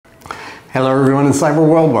Hello everyone in cyber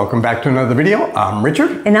world, welcome back to another video. I'm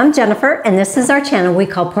Richard. And I'm Jennifer, and this is our channel we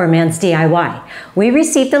call Poor Man's DIY. We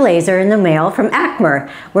received a laser in the mail from ACMER.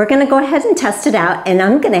 We're going to go ahead and test it out, and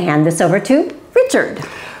I'm going to hand this over to Richard.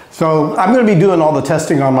 So I'm going to be doing all the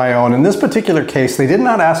testing on my own. In this particular case, they did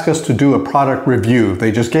not ask us to do a product review.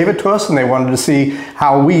 They just gave it to us and they wanted to see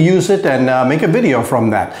how we use it and make a video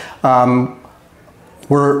from that.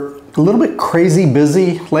 We're a little bit crazy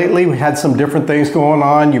busy lately. We had some different things going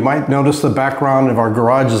on. You might notice the background of our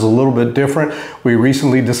garage is a little bit different. We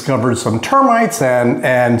recently discovered some termites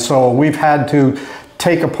and so we've had to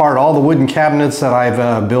take apart all the wooden cabinets that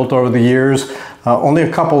I've built over the years. Only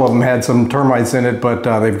a couple of them had some termites in it, but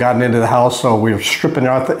they've gotten into the house, so we're stripping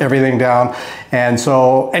everything down. And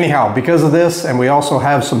so anyhow, because of this, and we also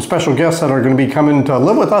have some special guests that are going to be coming to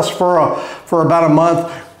live with us for about a month,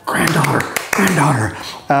 granddaughter.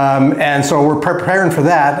 And so we're preparing for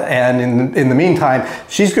that, and in the meantime,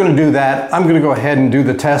 she's going to do that. I'm going to go ahead and do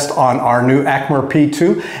the test on our new ACMER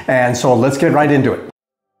P2, and so let's get right into it.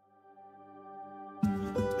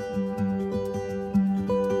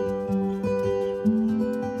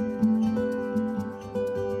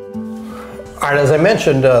 All right, as I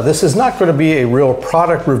mentioned, this is not going to be a real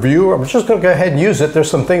product review. I'm just going to go ahead and use it. There's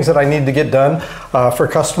some things that I need to get done for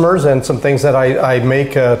customers and some things that I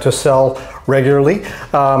make to sell regularly.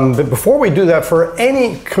 But before we do that, for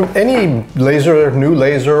any laser, new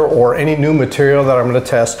laser, or any new material that I'm going to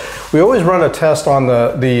test, we always run a test on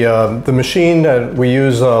the machine. We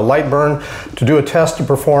use Lightburn to do a test to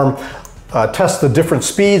perform test the different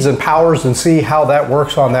speeds and powers and see how that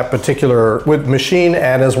works on that particular wood machine,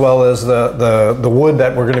 and as well as the wood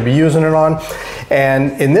that we're going to be using it on.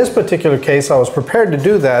 And in this particular case, I was prepared to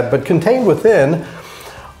do that, but contained within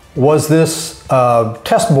was this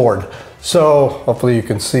test board. So hopefully you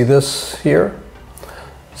can see this here.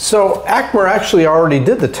 So ACMER actually already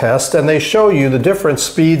did the test, and they show you the different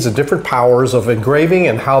speeds and different powers of engraving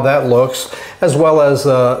and how that looks, as well as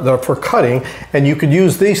for cutting, and you could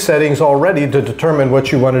use these settings already to determine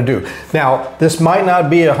what you want to do. Now, this might not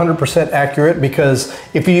be 100% accurate, because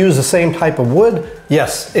if you use the same type of wood,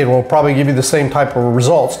 yes, it will probably give you the same type of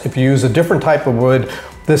results. If you use a different type of wood,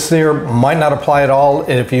 this here might not apply at all.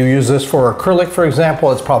 And if you use this for acrylic, for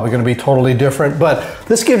example, it's probably going to be totally different. But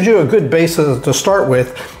this gives you a good basis to start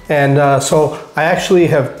with. And so I actually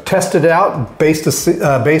have tested it out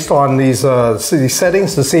based on these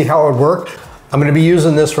settings to see how it would work. I'm going to be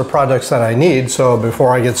using this for projects that I need, so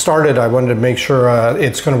before I get started, I wanted to make sure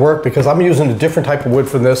it's going to work, because I'm using a different type of wood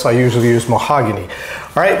for this. I usually use mahogany.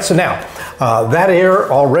 All right, so now, that here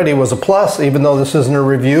already was a plus, even though this isn't a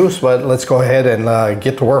review, but let's go ahead and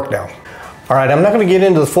get to work now. All right, I'm not going to get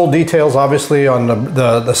into the full details, obviously, on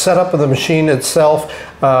the setup of the machine itself.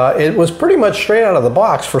 It was pretty much straight out of the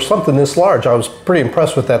box for something this large. I was pretty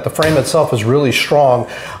impressed with that. The frame itself is really strong.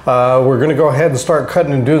 We're going to go ahead and start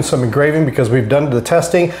cutting and doing some engraving, because we've done the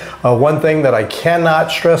testing. One thing that I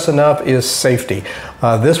cannot stress enough is safety.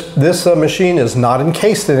 This machine is not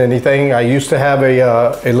encased in anything. I used to have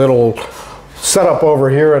a little setup over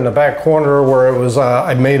here in the back corner where it was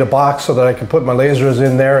I made a box so that I could put my lasers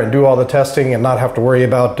in there and do all the testing and not have to worry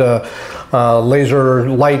about laser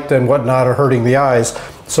light and whatnot or hurting the eyes.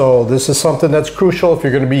 So this is something that's crucial if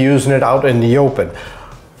you're going to be using it out in the open.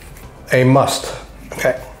 A must.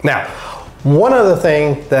 Okay, now one other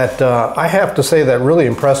thing that I have to say that really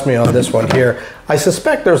impressed me on this one here, I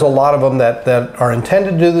suspect there's a lot of them that are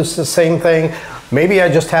intended to do the same thing. Maybe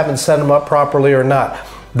I just haven't set them up properly or not.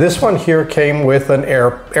 This one here came with an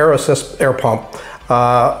air assist air pump,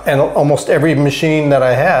 and almost every machine that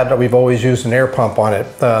I had, we've always used an air pump on it.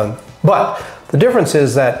 But the difference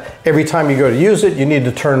is that every time you go to use it, you need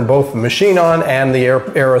to turn both the machine on and the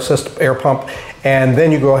air assist air pump, and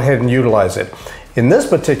then you go ahead and utilize it. In this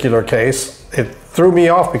particular case, it threw me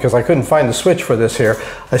off because I couldn't find the switch for this here.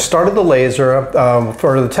 I started the laser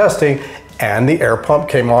for the testing, and the air pump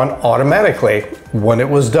came on automatically. When it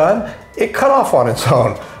was done, it cut off on its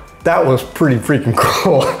own. That was pretty freaking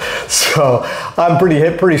cool. So I'm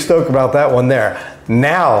pretty stoked about that one there.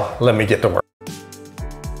 Now let me get to work.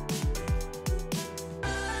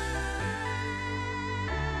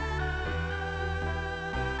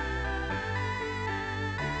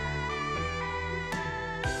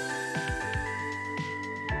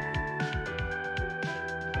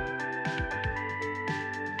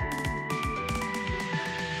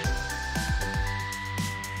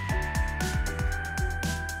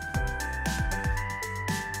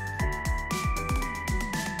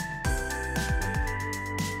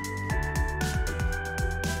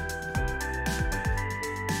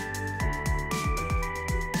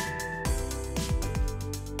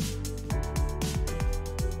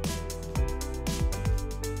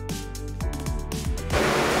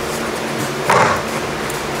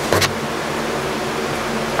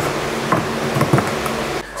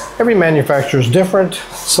 Every manufacturer is different.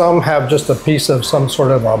 Some have just a piece of some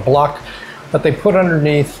sort of a block that they put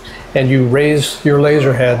underneath, and you raise your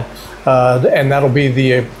laser head, and that'll be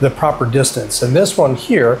the proper distance. And this one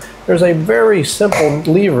here, there's a very simple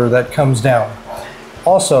lever that comes down.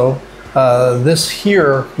 Also, this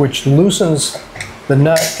here, which loosens the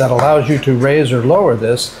nut that allows you to raise or lower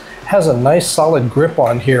this, has a nice solid grip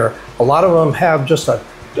on here. A lot of them have just a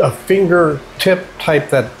fingertip type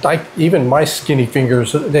that even my skinny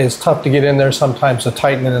fingers, it's tough to get in there sometimes to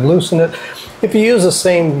tighten it and loosen it. If you use the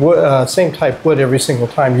same type wood every single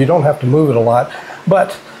time, you don't have to move it a lot.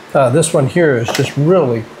 But this one here is just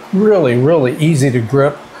really easy to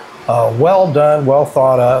grip. Well done, well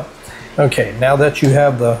thought up. Okay, now that you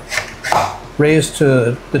have the raised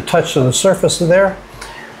to the touch of the surface of there,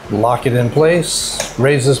 lock it in place,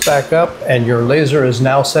 raise this back up, and your laser is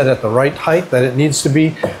now set at the right height that it needs to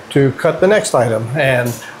be to cut the next item. And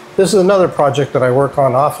this is another project that I work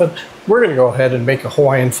on often. We're going to go ahead and make a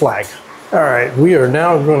Hawaiian flag. All right, we are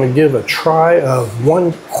now going to give a try of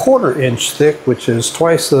 1/4 inch thick, which is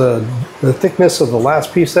twice the thickness of the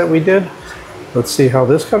last piece that we did. Let's see how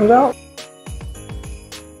this comes out.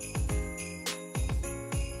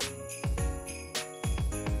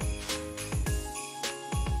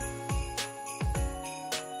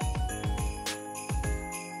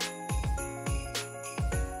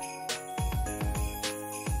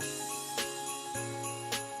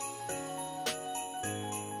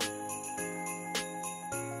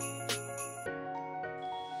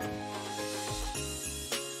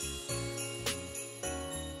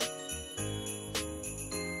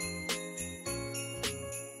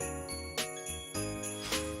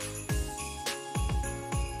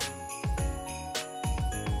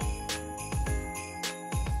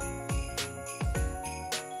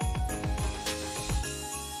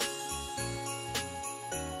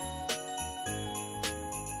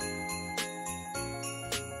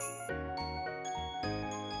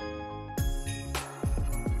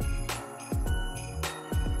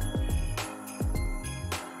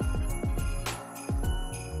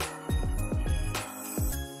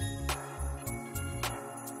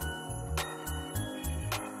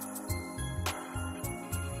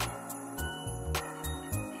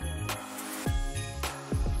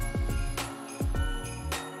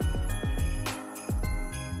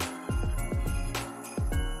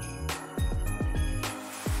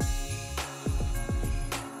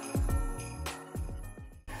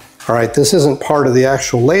 All right, this isn't part of the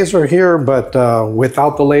actual laser here, but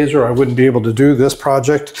without the laser, I wouldn't be able to do this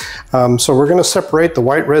project. So we're gonna separate the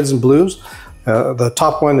white, reds, and blues. The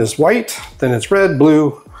top one is white, then it's red,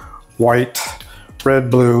 blue, white, red,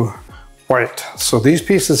 blue, white. So these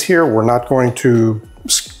pieces here, we're not going to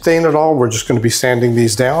stain at all. We're just gonna be sanding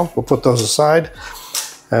these down. We'll put those aside.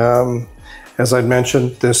 As I'd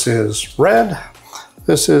mentioned, this is red,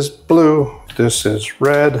 this is blue, this is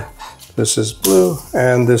red, this is blue,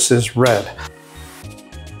 and this is red.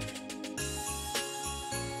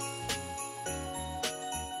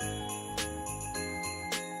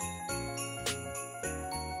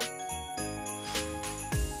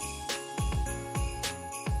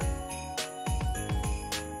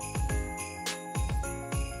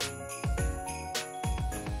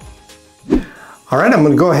 All right, I'm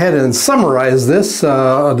going to go ahead and summarize this,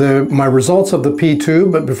 my results of the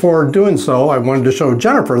P2, but before doing so, I wanted to show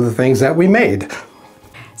Jennifer the things that we made.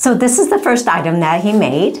 So this is the first item that he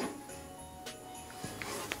made.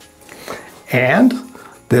 And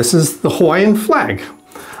this is the Hawaiian flag.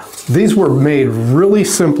 These were made really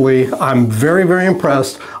simply. I'm very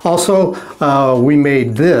impressed. Also, we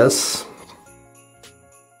made this.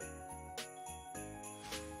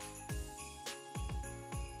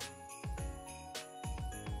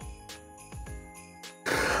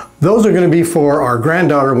 Those are going to be for our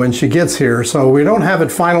granddaughter when she gets here, so we don't have it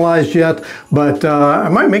finalized yet, but I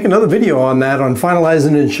might make another video on that, on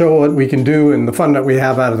finalizing and show what we can do and the fun that we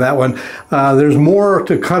have out of that one. There's more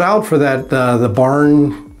to cut out for that, the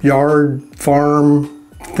barn, yard, farm,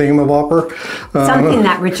 thingamabopper. Something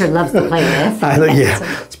that Richard loves to play with. I think,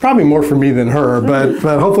 yeah, it's probably more for me than her, but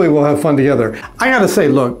hopefully we'll have fun together. I gotta say,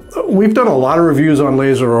 look, we've done a lot of reviews on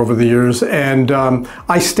laser over the years, and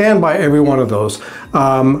I stand by every one of those.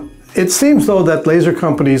 It seems though that laser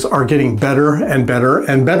companies are getting better and better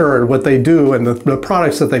and better at what they do and the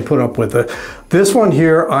products that they put up with it. This one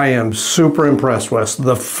here I am super impressed with.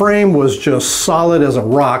 The frame was just solid as a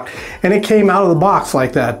rock, and it came out of the box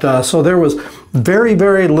like that. So there was very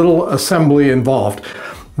little assembly involved.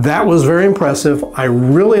 That was very impressive. I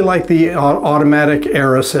really like the automatic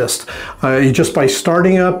air assist. Just by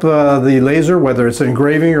starting up the laser, whether it's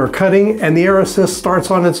engraving or cutting, and the air assist starts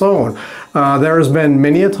on its own. There's been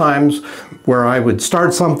many a times where I would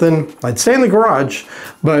start something, I'd stay in the garage,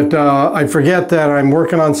 but I'd forget that I'm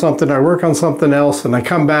working on something, I work on something else, and I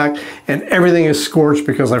come back and everything is scorched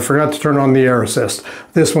because I forgot to turn on the air assist.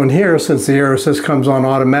 This one here, since the air assist comes on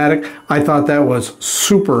automatic, I thought that was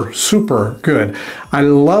super, super good. I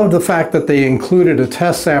love the fact that they included a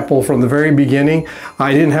test sample from the very beginning.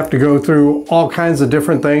 I didn't have to go through all kinds of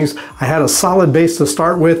different things. I had a solid base to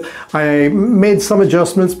start with. I made some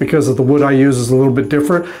adjustments because of the wood I use is a little bit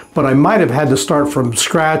different, but I might have had to start from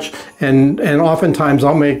scratch, and oftentimes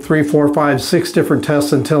I'll make 3, 4, 5, 6 different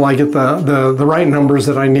tests until I get the right numbers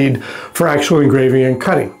that I need for actual engraving and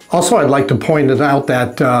cutting. Also, I'd like to point it out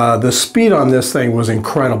that the speed on this thing was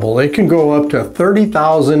incredible. It can go up to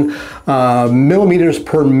 30,000 millimeters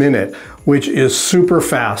per minute, which is super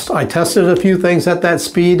fast. I tested a few things at that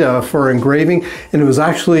speed for engraving, and it was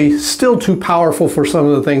actually still too powerful for some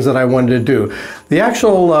of the things that I wanted to do. The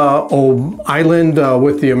actual island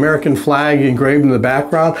with the American flag engraved in the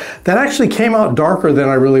background, that actually came out darker than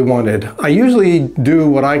I really wanted. I usually do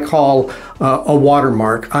what I call a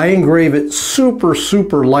watermark. I engrave it super,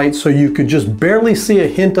 super light so you could just barely see a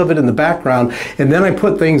hint of it in the background, and then I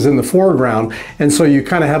put things in the foreground, and so you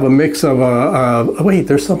kind of have a mix of wait,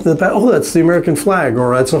 there's something about, oh, that's the American flag,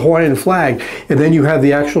 or that's a Hawaiian flag, and then you have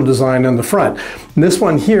the actual design on the front. And this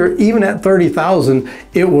one here, even at 30,000,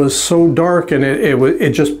 it was so dark, and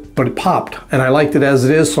but it popped, and I liked it as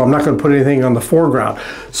it is, so I'm not going to put anything on the foreground.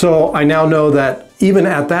 So I now know that even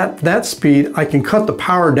at that speed, I can cut the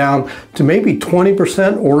power down to maybe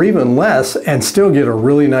 20% or even less and still get a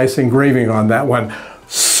really nice engraving on that one.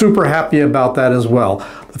 Super happy about that as well.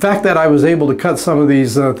 The fact that I was able to cut some of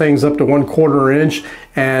these things up to 1/4 inch,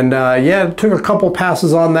 and yeah, it took a couple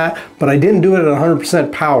passes on that, but I didn't do it at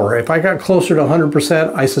 100% power. If I got closer to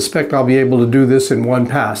 100%, I suspect I'll be able to do this in one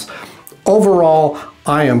pass. Overall,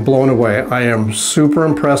 I am blown away. I am super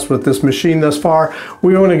impressed with this machine thus far.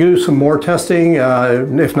 We want to do some more testing,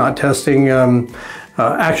 if not testing,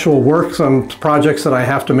 actual work, some projects that I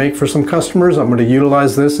have to make for some customers. I'm going to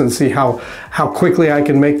utilize this and see how quickly I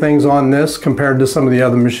can make things on this compared to some of the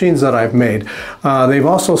other machines that I've made. They've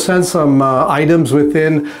also sent some items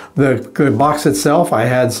within the box itself. I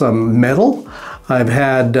had some metal. I've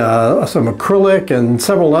had some acrylic and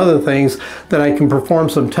several other things that I can perform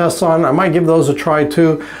some tests on. I might give those a try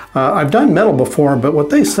too. I've done metal before, but what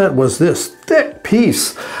they sent was this thick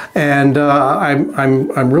piece, and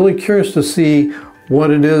I'm really curious to see what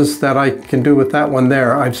it is that I can do with that one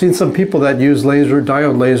there. I've seen some people that use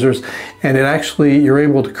diode lasers, and it actually, you're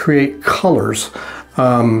able to create colors.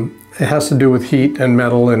 It has to do with heat and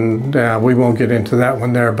metal, and we won't get into that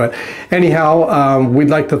one there. But anyhow, we'd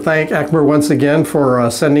like to thank ACMER once again for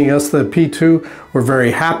sending us the P2. We're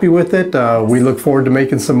very happy with it. We look forward to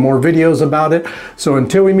making some more videos about it. So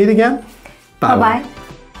until we meet again, bye-bye.